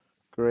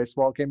Chris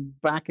Watkin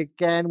back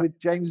again with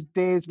James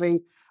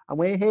Dearsley, and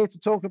we're here to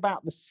talk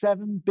about the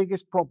 7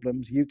 biggest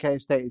problems UK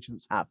estate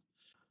agents have.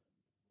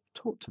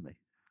 Talk to me.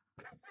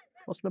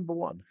 What's number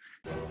 1?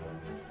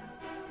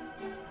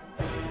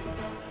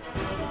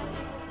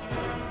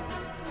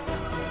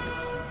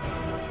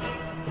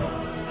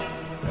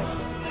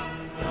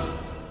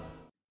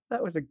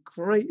 That was a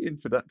great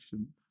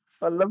introduction.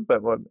 I love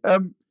that one.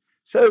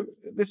 So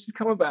this has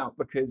come about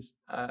because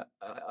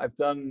I've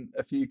done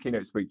a few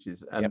keynote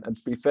speeches, and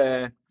to be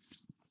fair,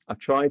 I've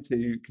tried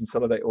to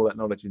consolidate all that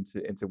knowledge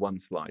into one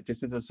slide,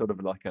 just as a sort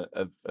of like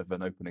of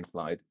an opening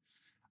slide.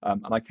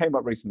 And I came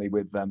up recently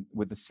with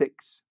the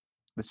six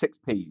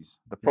P's,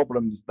 the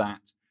problems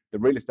that the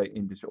real estate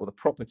industry or the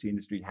property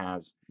industry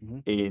has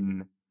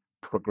in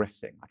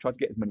progressing. I tried to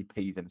get as many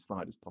P's in a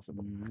slide as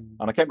possible,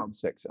 and I came up with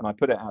 6, and I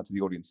put it out to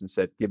the audience and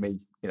said, "Give me,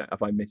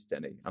 have I missed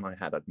any?" And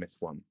I'd missed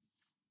one,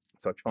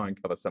 so I try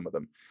and cover some of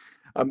them.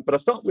 But I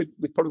start with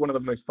probably one of the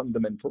most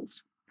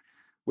fundamentals,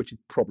 which is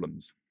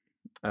problems.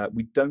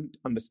 We don't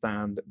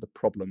understand the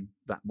problem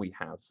that we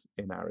have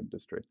in our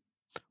industry.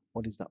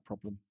 What is that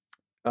problem?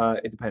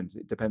 It depends.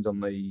 It depends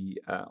on the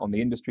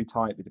industry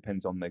type. It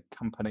depends on the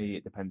company.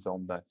 It depends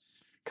on the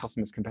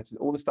customers, competitors.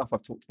 All the stuff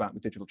I've talked about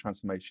with digital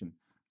transformation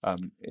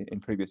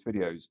in previous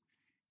videos.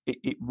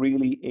 It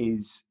really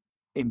is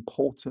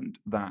important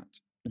that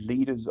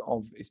leaders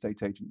of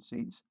estate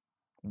agencies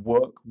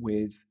work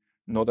with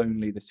not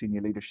only the senior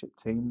leadership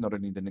team, not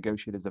only the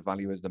negotiators, the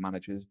valuers, the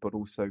managers, but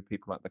also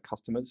people like the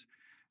customers,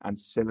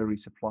 ancillary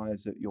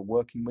suppliers that you're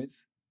working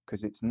with,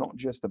 because it's not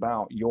just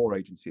about your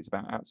agency, it's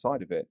about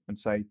outside of it, and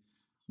say,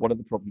 what are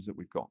the problems that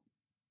we've got?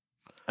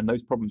 And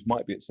those problems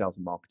might be at sales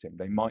and marketing.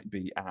 They might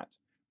be at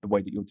the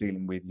way that you're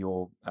dealing with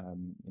your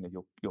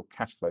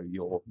cash flow,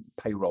 your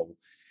payroll.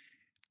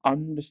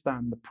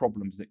 Understand the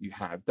problems that you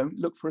have. Don't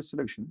look for a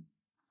solution.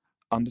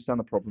 Understand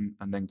the problem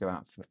and then go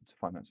out to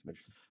find that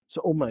solution. So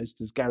almost,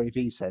 as Gary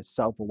Vee says,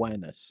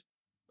 self-awareness.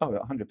 Oh,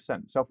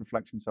 100%.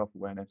 Self-reflection,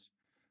 self-awareness,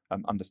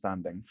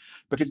 understanding.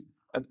 Because,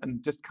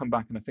 and just come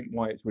back, and I think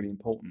why it's really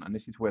important, and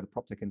this is where the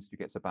PropTech industry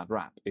gets a bad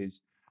rap,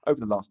 is over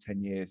the last 10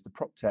 years, the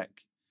PropTech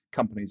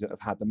companies that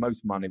have had the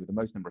most money with the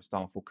most number of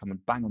staff will come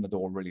and bang on the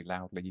door really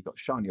loudly. You've got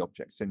shiny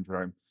object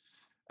syndrome.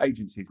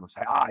 Agencies will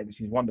say,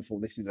 this is wonderful.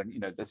 This is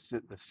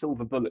the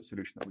silver bullet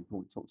solution that we've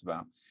always talked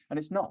about. And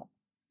it's not.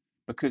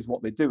 Because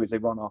what they do is they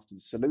run after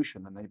the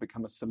solution and they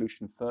become a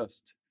solution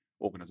first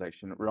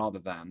organization rather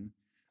than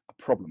a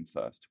problem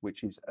first,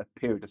 which is a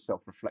period of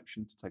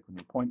self-reflection, to take on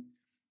your point,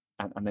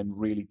 and then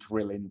really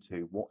drill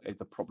into what are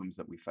the problems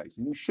that we face.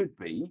 And you should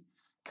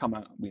come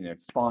out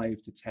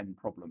 5 to 10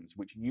 problems,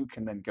 which you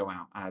can then go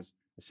out as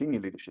a senior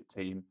leadership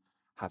team,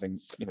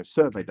 having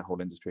surveyed the whole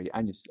industry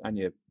and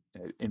your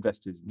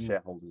investors and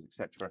shareholders,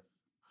 etc.,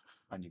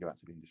 and you go out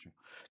to the industry.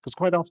 Because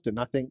quite often,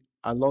 I think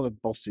a lot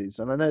of bosses,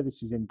 and I know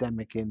this is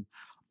endemic in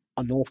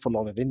an awful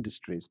lot of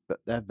industries, but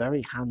they're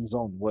very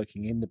hands-on,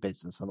 working in the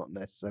business and not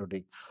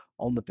necessarily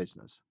on the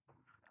business.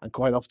 And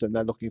quite often,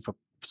 they're looking for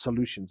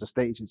solutions,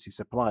 estate agency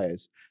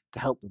suppliers, to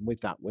help them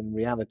with that, when in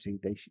reality,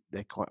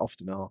 they quite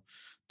often are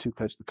too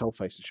close to the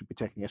coalface and should be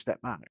taking a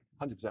step back.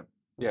 100%.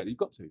 Yeah, you've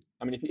got to.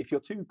 I mean, if you're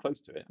too close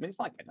to it, it's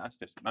like that's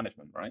just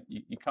management, right?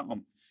 You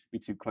can't be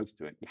too close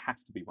to it. You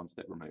have to be one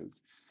step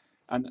removed.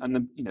 And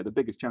the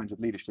biggest challenge of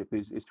leadership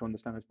is to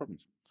understand those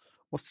problems.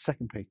 What's the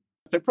second P?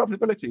 So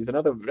profitability is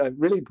another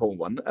really important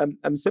one,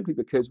 and simply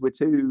because we're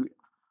too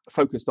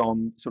focused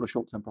on sort of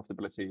short-term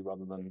profitability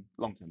rather than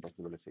long-term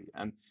profitability,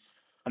 and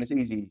it's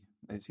easy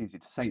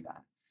to say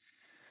that,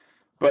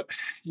 but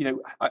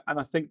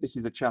I think this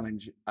is a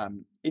challenge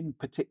in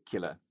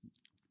particular,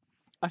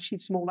 actually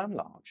small and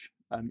large.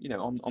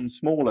 On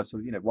smaller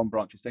sort of one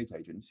branch estate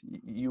agents,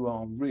 you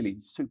are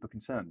really super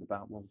concerned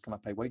about, well, can I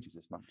pay wages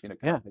this month? Can I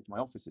pay for my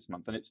office this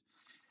month? And it's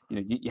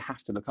you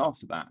have to look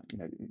after that.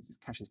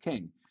 Cash is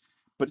king.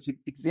 But it's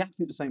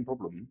exactly the same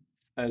problem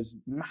as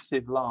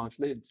massive, large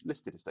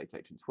listed estate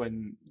agents,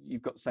 when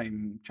you've got the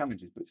same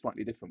challenges but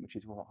slightly different, which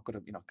is, well, I've got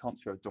to, I can't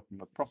throw a drop in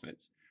my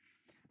profits,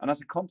 and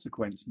as a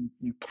consequence,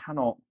 you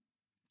cannot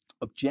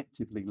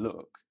objectively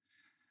look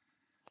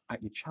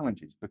at your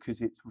challenges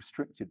because it's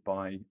restricted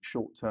by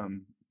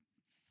short-term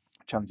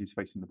challenges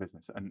facing the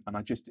business. And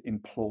I just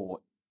implore,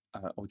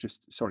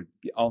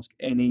 ask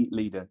any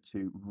leader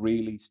to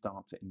really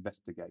start to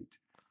investigate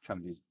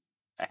challenges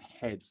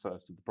ahead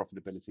first of the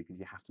profitability, because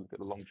you have to look at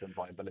the long-term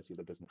viability of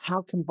the business.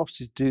 How can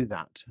bosses do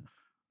that?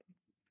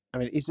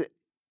 Is it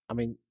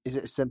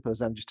as simple as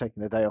them just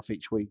taking a day off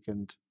each week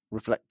and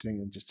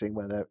reflecting and just seeing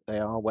where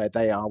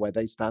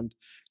they stand,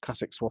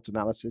 classic SWOT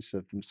analysis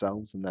of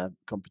themselves and their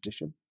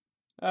competition?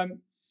 But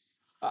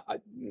I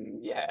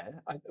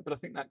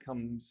think that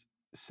comes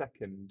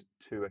second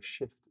to a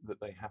shift that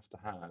they have to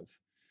have,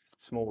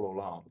 small or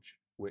large,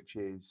 which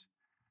is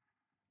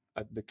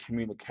the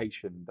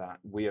communication that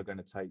we are going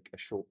to take a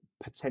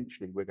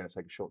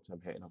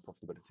short-term hit in our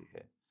profitability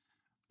here.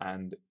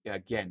 And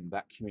again,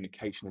 that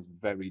communication is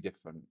very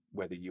different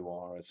whether you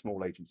are a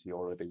small agency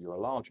or whether you're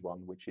a large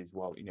one, which is,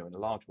 well, in a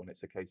large one,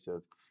 it's a case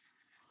of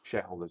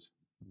shareholders,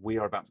 we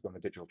are about to go on a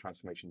digital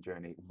transformation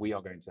journey. We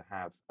are going to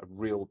have a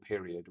real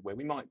period where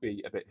we might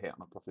be a bit hit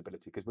on our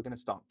profitability because we're going to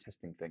start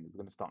testing things. We're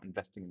going to start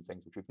investing in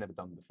things which we've never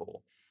done before.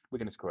 We're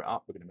going to screw it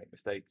up. We're going to make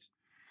mistakes,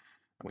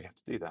 and we have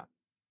to do that.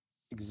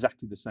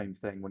 Exactly the same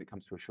thing when it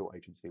comes to a short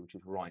agency, which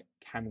is, right,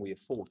 can we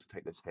afford to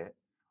take this hit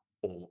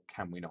or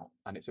can we not?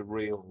 And it's a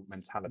real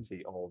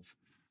mentality of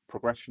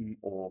progression,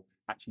 or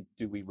actually,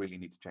 do we really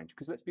need to change?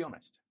 Because let's be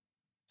honest,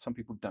 some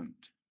people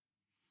don't.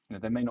 You know,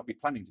 they may not be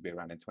planning to be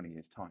around in 20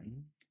 years'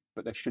 time,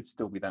 but there should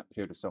still be that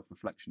period of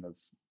self-reflection of,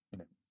 you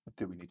know,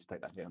 do we need to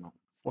take that hit or not?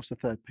 What's the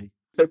third P?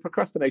 So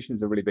procrastination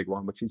is a really big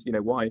one, which is, you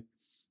know, why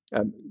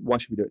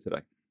should we do it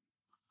today?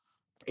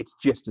 It's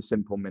just a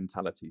simple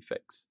mentality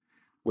fix,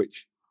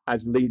 which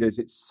as leaders,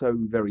 it's so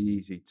very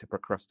easy to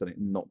procrastinate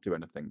and not do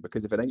anything,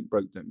 because if it ain't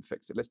broke, don't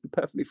fix it. Let's be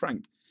perfectly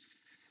frank.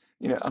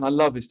 You know, and I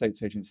love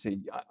estate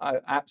agency. I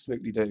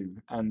absolutely do.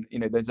 And, you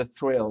know, there's a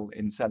thrill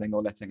in selling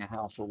or letting a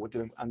house, or we're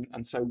doing,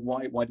 and so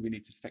why do we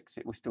need to fix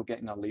it? We're still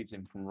getting our leads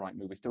in from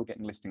Rightmove. We're still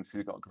getting listings because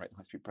we've got a great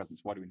high street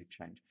presence. Why do we need to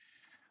change?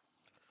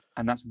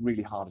 And that's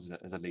really hard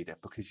as a leader,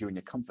 because you're in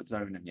your comfort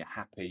zone and you're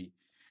happy.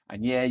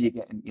 And yeah, you're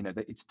getting, you know,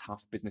 it's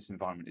tough. Business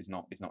environment is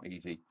not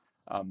easy.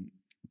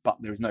 But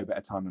there is no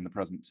better time than the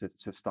present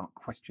to start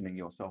questioning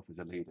yourself as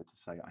a leader, to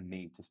say, I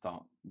need to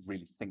start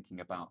really thinking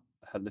about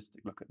a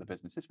holistic look at the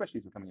business, especially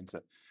as we're coming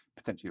into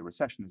potentially a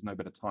recession. There's no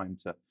better time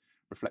to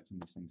reflect on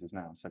these things as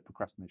now. So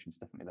procrastination is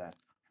definitely there.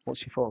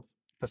 What's your fourth?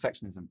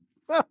 Perfectionism.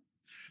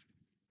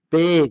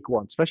 Big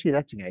one, especially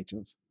letting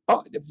agents.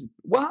 Oh,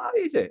 why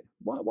is it?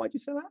 Why do you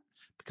say that?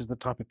 Because the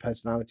type of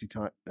personality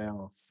type they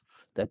are.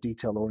 They're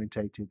detail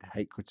orientated,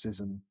 hate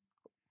criticism.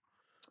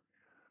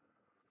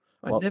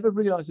 I never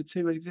realised the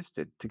two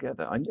existed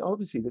together.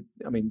 Obviously,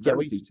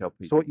 very detailed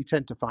people. So what you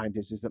tend to find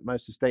is that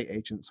most estate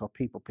agents are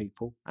people,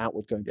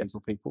 outward going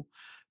people,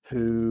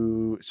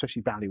 who,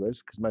 especially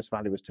valuers, because most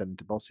valuers turn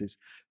into bosses,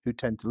 who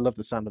tend to love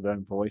the sound of their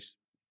own voice,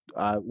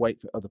 wait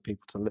for other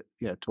people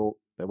to talk.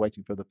 They're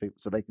waiting for other people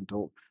so they can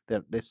talk. They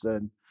don't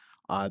listen,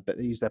 but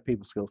they use their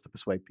people skills to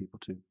persuade people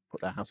to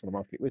put their house on the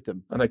market with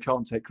them. And they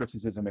can't take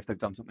criticism if they've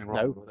done something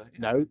wrong.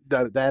 No.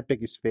 Their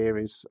biggest fear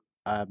is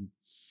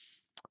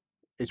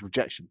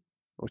rejection.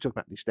 We're talking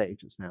about the estate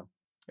agents now.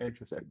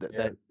 Interesting.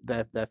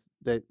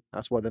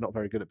 That's why they're not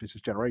very good at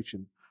business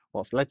generation.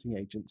 Whilst letting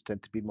agents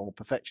tend to be more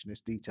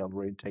perfectionist, detail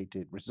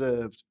orientated,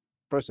 reserved,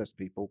 process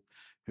people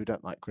who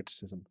don't like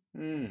criticism.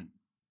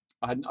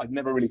 I'd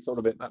never really thought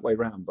of it that way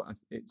around, but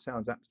it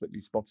sounds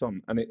absolutely spot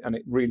on, and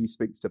it really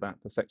speaks to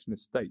that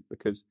perfectionist state,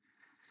 because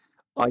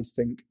I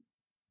think,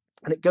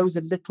 and it goes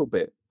a little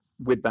bit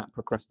with that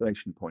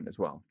procrastination point as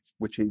well,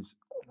 which is,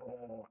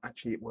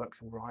 actually it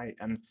works all right,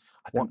 and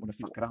I don't want to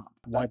fuck it up.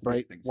 Why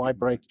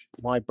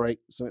break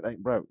so it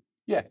ain't broke?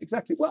 Yeah,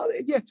 exactly. Well,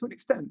 yeah, to an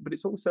extent, but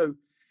it's also,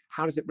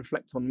 how does it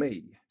reflect on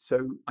me?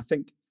 So I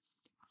think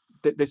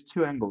there's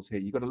two angles here.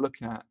 You've got to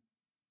look at,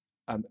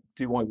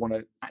 do I want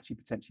to actually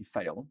potentially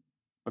fail?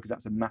 Because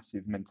that's a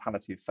massive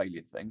mentality of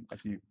failure thing,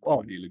 as you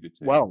already alluded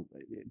to. Well,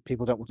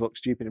 people don't want to look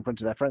stupid in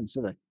front of their friends,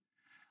 do they?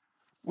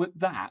 With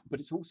that, but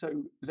it's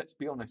also, let's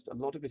be honest, a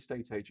lot of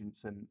estate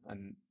agents,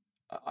 and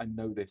I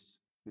know this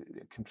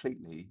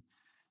completely,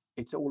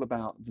 it's all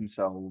about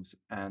themselves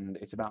and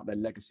it's about their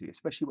legacy,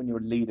 especially when you're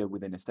a leader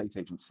within a estate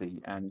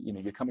agency, and you know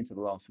you're coming to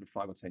the last sort of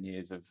 5 or 10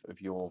 years of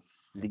your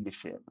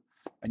leadership,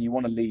 and you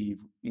want to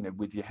leave, you know,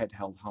 with your head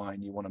held high,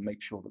 and you want to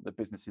make sure that the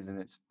business is in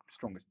its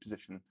strongest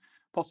position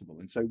possible.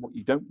 And so what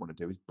you don't want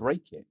to do is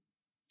break it.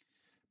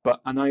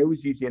 And I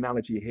always use the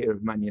analogy here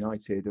of Man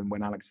United and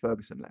when Alex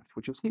Ferguson left,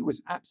 which was, he was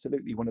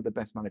absolutely one of the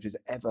best managers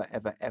ever.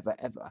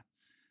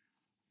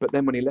 But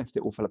then when he left,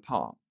 it all fell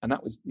apart. And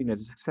that was, you know,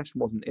 the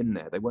succession wasn't in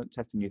there. They weren't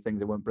testing new things.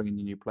 They weren't bringing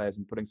new players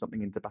and putting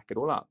something in to back it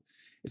all up.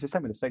 It's the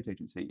same with a estate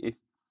agency.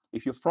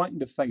 If you're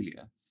frightened of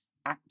failure,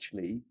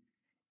 actually,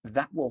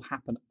 that will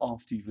happen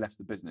after you've left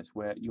the business,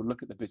 where you'll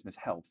look at the business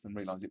health and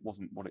realize it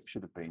wasn't what it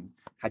should have been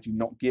had you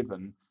not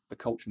given the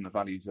culture and the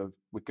values of,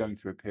 we're going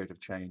through a period of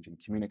change, and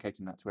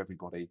communicating that to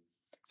everybody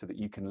so that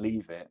you can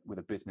leave it with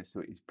a business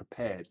that is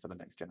prepared for the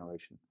next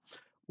generation.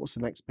 What's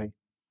the next P?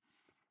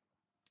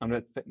 I'm going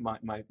to fit my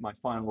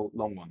final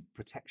long one,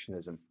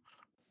 protectionism.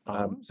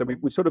 So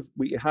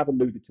we have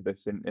alluded to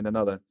this in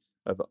another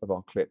of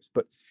our clips,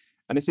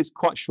 and this is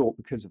quite short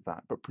because of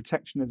that, but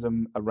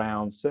protectionism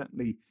around,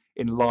 certainly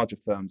in larger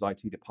firms,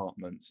 IT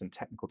departments and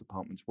technical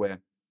departments, where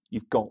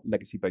you've got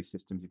legacy-based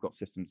systems, you've got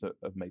systems that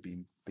have maybe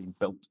been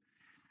built,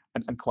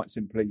 and quite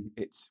simply,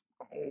 it's,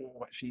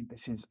 actually,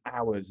 this is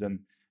ours, and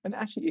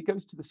actually it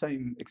goes to the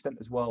same extent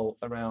as well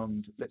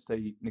around, let's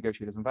say,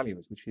 negotiators and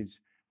valuers, which is,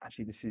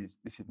 actually, this is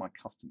my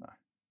customer.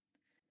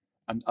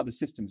 And other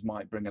systems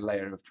might bring a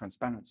layer of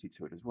transparency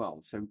to it as well.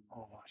 So,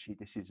 actually,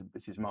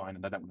 this is mine,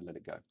 and I don't want to let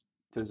it go.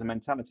 So there's a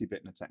mentality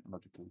bit and a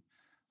technological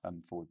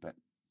forward bit.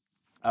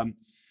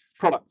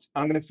 Product.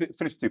 I'm going to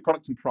finish two.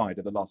 Product and pride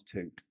are the last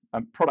two.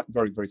 Product,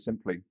 very, very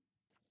simply,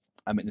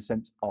 in the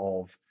sense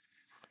of,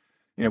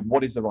 you know,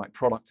 what is the right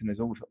product? And there's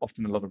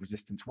often a lot of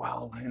resistance.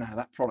 Well, you know,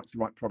 that product's the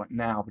right product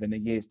now, but in a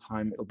year's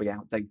time, it'll be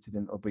outdated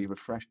and it'll be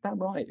refreshed. Damn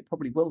right, it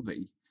probably will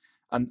be.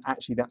 And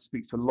actually, that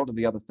speaks to a lot of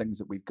the other things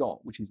that we've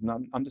got, which is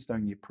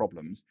understanding your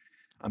problems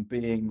and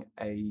being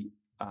a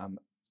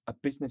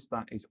business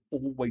that is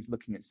always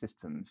looking at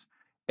systems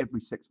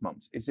every 6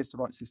 months. Is this the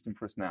right system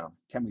for us now?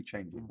 Can we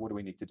change it? What do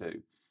we need to do?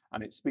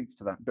 And it speaks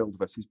to that build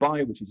versus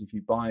buy, which is if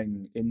you're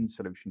buying in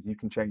solutions, you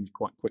can change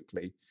quite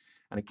quickly.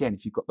 And again,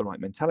 if you've got the right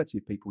mentality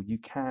of people, you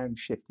can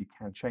shift, you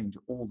can change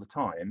all the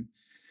time.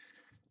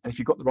 And if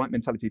you've got the right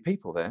mentality of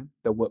people there,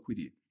 they'll work with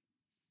you,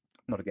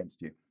 not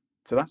against you.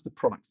 So that's the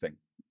product thing.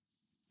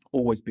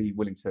 Always be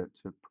willing to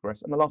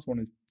progress. And the last one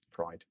is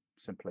pride,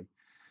 simply.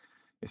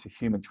 It's a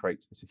human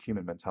trait, it's a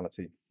human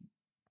mentality,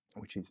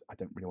 which is I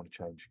don't really want to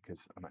change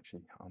because I'm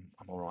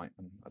all right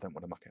and I don't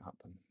want to muck it up,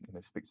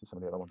 and speaks to some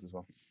of the other ones as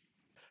well.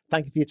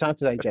 Thank you for your time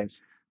today,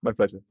 James. My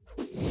pleasure.